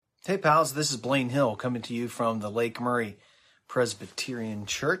Hey pals, this is Blaine Hill coming to you from the Lake Murray Presbyterian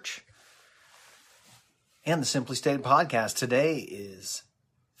Church and the Simply Stated podcast. Today is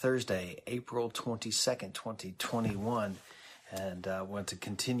Thursday, April 22nd, 2021, and I want to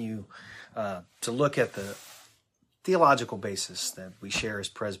continue to look at the theological basis that we share as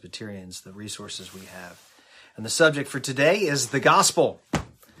Presbyterians, the resources we have. And the subject for today is the gospel,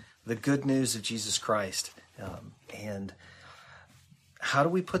 the good news of Jesus Christ. And how do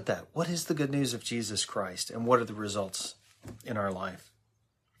we put that? What is the good news of Jesus Christ, and what are the results in our life?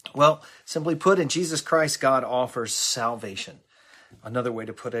 Well, simply put, in Jesus Christ, God offers salvation. Another way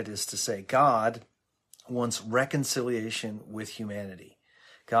to put it is to say God wants reconciliation with humanity.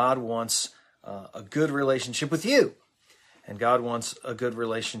 God wants a good relationship with you, and God wants a good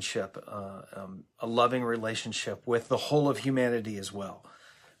relationship, a loving relationship with the whole of humanity as well.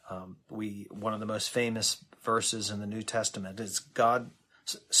 One of the most famous verses in the New Testament is God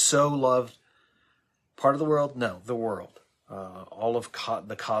so loved part of the world? No, the world. All of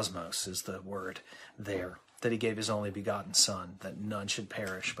the cosmos is the word there, that he gave his only begotten Son, that none should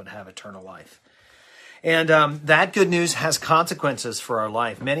perish but have eternal life. And that good news has consequences for our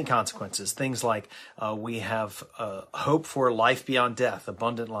life, many consequences. Things like we have hope for life beyond death,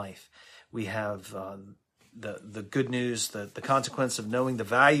 abundant life. We have the good news, the consequence of knowing the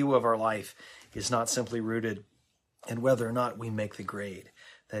value of our life is not simply rooted in whether or not we make the grade,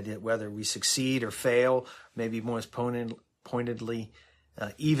 whether we succeed or fail, maybe most pointedly,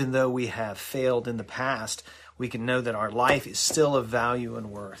 even though we have failed in the past, we can know that our life is still of value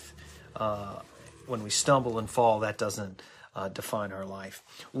and worth. When we stumble and fall, that doesn't define our life.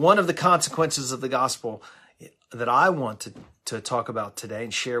 One of the consequences of the gospel that I want to talk about today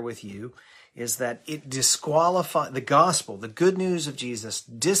and share with you is that it disqualifies, the gospel, the good news of Jesus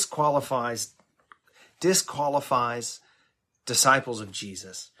disqualifies disciples of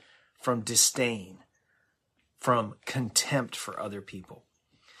Jesus from disdain, from contempt for other people.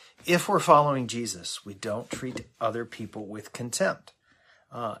 If we're following Jesus, we don't treat other people with contempt.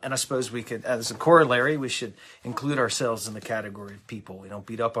 And I suppose we could, as a corollary, we should include ourselves in the category of people. We don't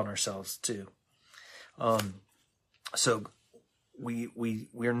beat up on ourselves too. So we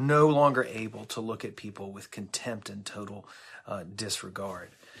are no longer able to look at people with contempt and total disregard.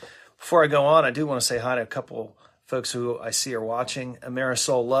 Before I go on, I do want to say hi to a couple folks who I see are watching.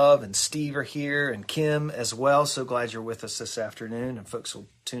 Marisol Love and Steve are here, and Kim as well. So glad you're with us this afternoon, and folks will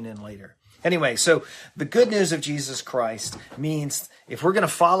tune in later. Anyway, so the good news of Jesus Christ means if we're going to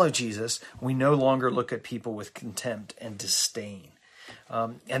follow Jesus, we no longer look at people with contempt and disdain.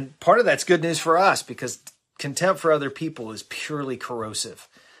 And part of that's good news for us, because contempt for other people is purely corrosive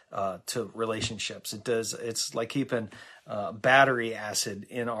to relationships. It's like keeping battery acid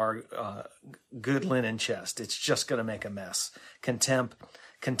in our good linen chest. It's just going to make a mess.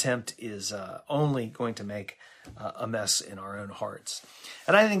 Contempt is only going to make a mess in our own hearts.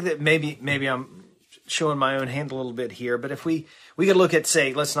 And I think that maybe I'm showing my own hand a little bit here, but if we could look at,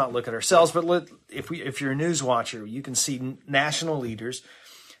 say, let's not look at ourselves, but if you're a news watcher, you can see national leaders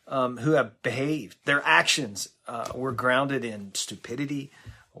who have behaved. Their actions were grounded in stupidity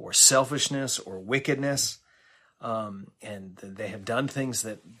or selfishness or wickedness, and they have done things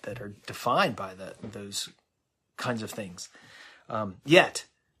that are defined by those kinds of things. Yet,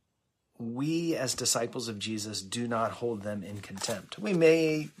 we as disciples of Jesus do not hold them in contempt. We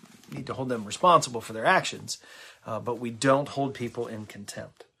may need to hold them responsible for their actions, but we don't hold people in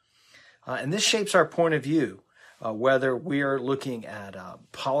contempt. And this shapes our point of view, whether we're looking at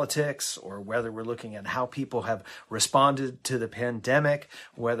politics, or whether we're looking at how people have responded to the pandemic,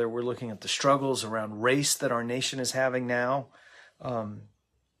 whether we're looking at the struggles around race that our nation is having now.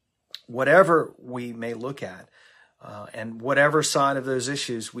 Whatever we may look at, and whatever side of those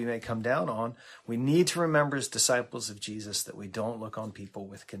issues we may come down on, we need to remember as disciples of Jesus that we don't look on people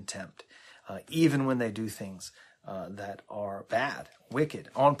with contempt, even when they do things that are bad, wicked,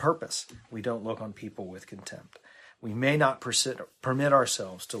 on purpose. We don't look on people with contempt. We may not permit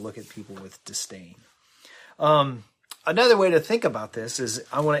ourselves to look at people with disdain. Another way to think about this is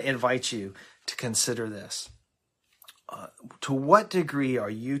I want to invite you to consider this. To what degree are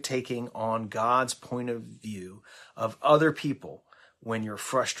you taking on God's point of view of other people when you're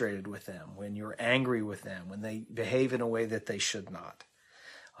frustrated with them, when you're angry with them, when they behave in a way that they should not?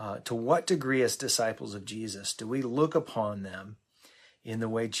 To what degree as disciples of Jesus do we look upon them in the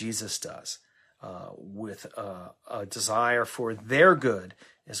way Jesus does, with a desire for their good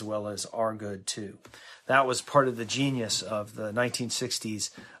as well as our good too? That was part of the genius of the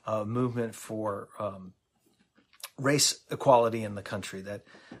 1960s movement for race equality in the country, that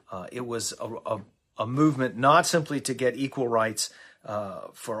it was a movement not simply to get equal rights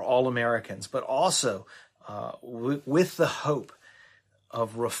for all Americans, but also with the hope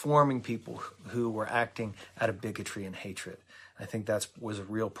of reforming people who were acting out of bigotry and hatred. I think that was a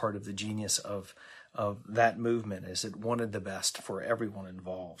real part of the genius of that movement, is it wanted the best for everyone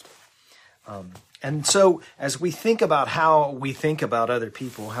involved. And so as we think about how we think about other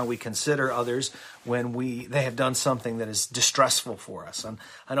people, how we consider others when they have done something that is distressful for us, and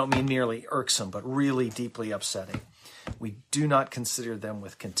I don't mean merely irksome, but really deeply upsetting, we do not consider them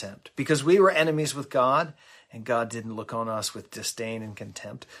with contempt, because we were enemies with God, and God didn't look on us with disdain and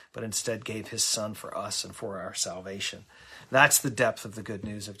contempt, but instead gave his Son for us and for our salvation. That's the depth of the good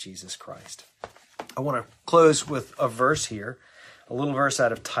news of Jesus Christ. I want to close with a verse here, a little verse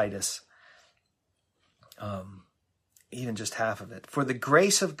out of Titus. Even just half of it. For the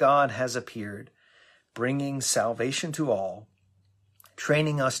grace of God has appeared, bringing salvation to all,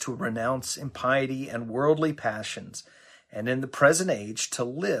 training us to renounce impiety and worldly passions, and in the present age to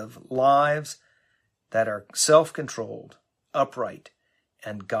live lives that are self-controlled, upright,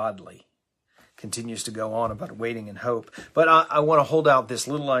 and godly. Continues to go on about waiting and hope. But I want to hold out this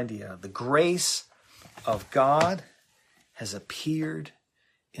little idea. The grace of God has appeared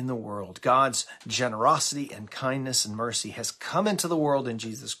in the world. God's generosity and kindness and mercy has come into the world in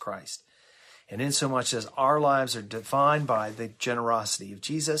Jesus Christ. And insomuch as our lives are defined by the generosity of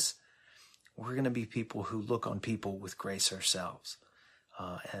Jesus, we're going to be people who look on people with grace ourselves,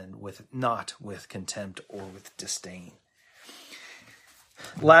 and not with contempt or with disdain.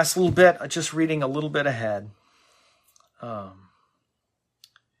 Last little bit, just reading a little bit ahead.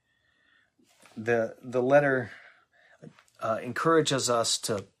 The letter encourages us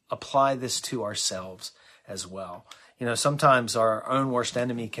to apply this to ourselves as well. You know, sometimes our own worst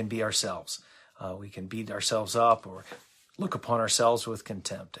enemy can be ourselves. We can beat ourselves up or look upon ourselves with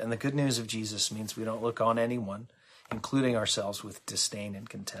contempt. And the good news of Jesus means we don't look on anyone, including ourselves, with disdain and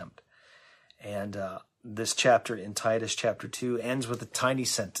contempt. And this chapter in Titus chapter 2 ends with a tiny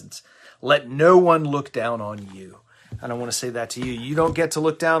sentence. Let no one look down on you. And I want to say that to you. You don't get to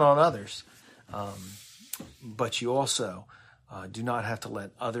look down on others. But you also do not have to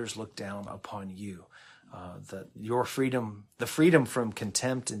let others look down upon you. Your freedom, the freedom from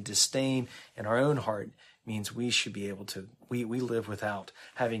contempt and disdain in our own heart, means we should be able to, we live without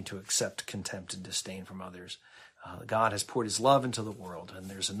having to accept contempt and disdain from others. God has poured his love into the world, and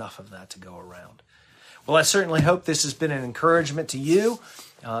there's enough of that to go around. Well, I certainly hope this has been an encouragement to you,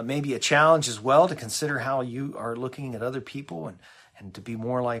 maybe a challenge as well to consider how you are looking at other people and to be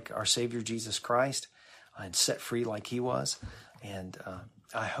more like our Savior Jesus Christ and set free like he was. And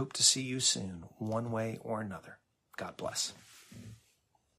I hope to see you soon, one way or another. God bless.